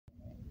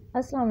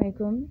Assalamu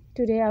alaikum.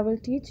 Today I will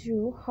teach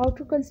you how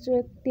to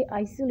construct the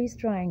isosceles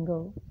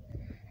triangle.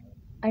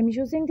 I'm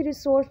using the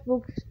resource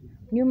book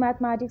New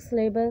Mathematics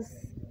Syllabus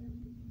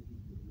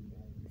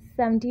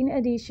 17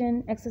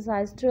 edition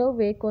exercise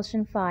 12a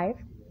question 5.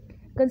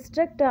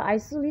 Construct a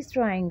isosceles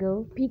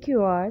triangle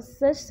PQR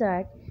such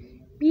that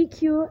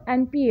PQ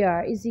and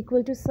PR is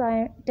equal to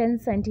 10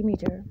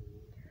 centimeter.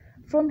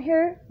 From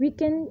here we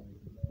can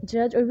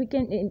judge, or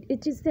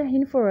it is the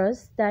hint for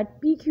us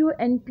that PQ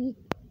and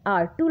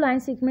PR, two line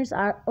segments,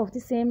 are of the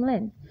same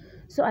length.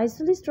 So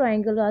isosceles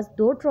triangle was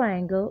those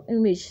triangle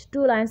in which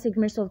two line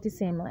segments of the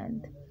same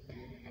length.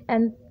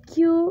 And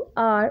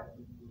QR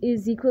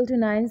is equal to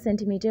 9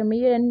 centimeter.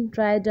 Measure and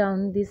write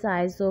down the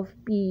size of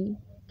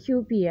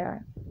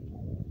PQPR.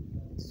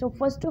 So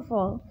first of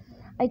all,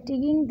 I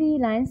taking the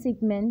line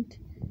segment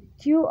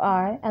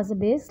QR as a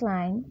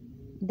baseline,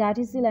 that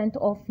is the length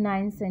of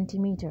 9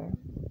 centimeter.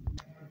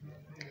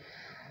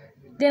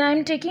 Then I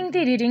am taking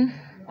the reading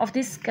of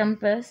this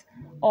compass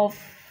of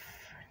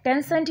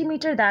 10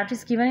 centimeter that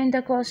is given in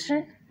the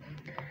question.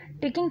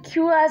 Taking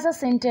Q as a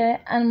center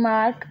and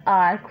mark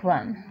arc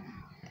 1.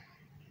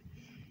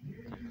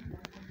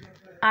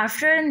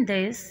 After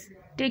this,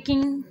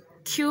 taking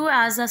Q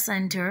as a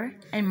center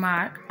and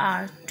mark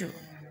arc 2.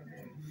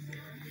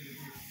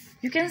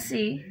 You can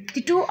see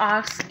the two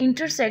arcs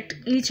intersect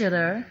each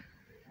other.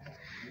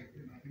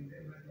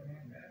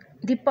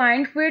 The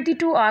point where the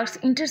two arcs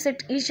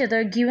intersect each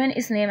other given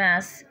is named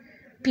as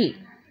P.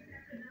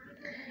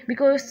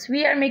 Because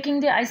we are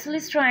making the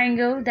isosceles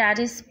triangle, that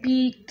is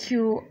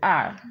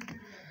PQR.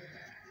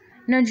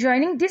 Now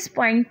joining this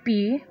point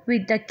P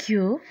with the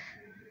Q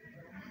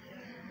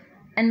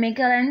and make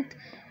a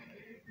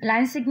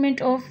line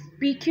segment of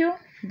PQ,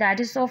 that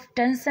is of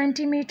 10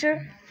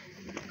 centimeter,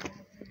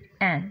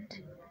 and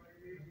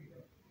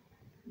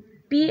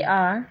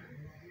PR,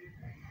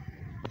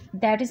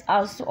 that is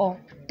also of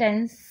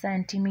 10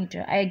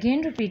 centimeter. I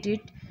again repeat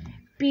it,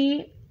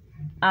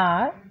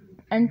 PR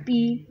and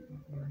PQ.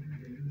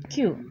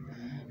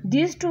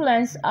 These two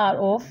lines are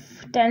of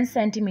 10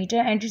 centimeter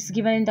and it's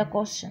given in the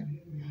question.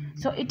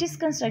 So it is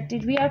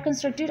constructed, we are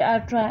constructed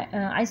a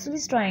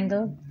isosceles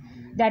triangle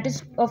that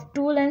is of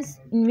two lines,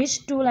 in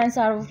which two lines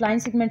are of line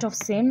segment of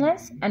same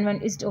length and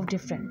one is of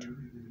different.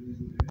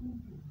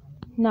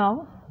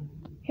 Now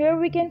here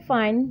we can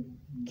find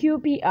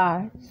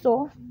QPR.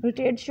 So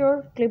rotate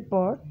your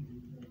clipboard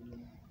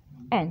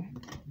and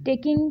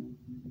taking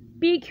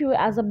PQ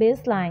as a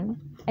baseline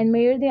and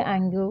measure the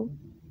angle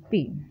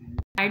P.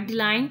 The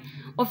line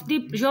of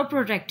your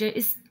protractor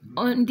is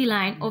on the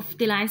line of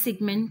the line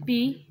segment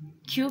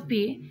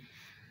PQP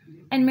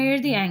and measure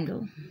the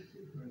angle,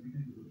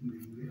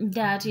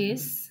 that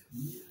is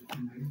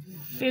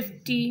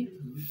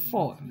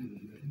 54.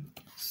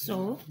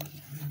 So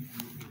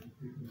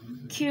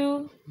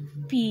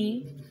QPR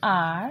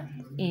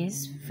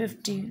is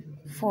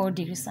 54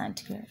 degrees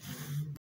centigrade.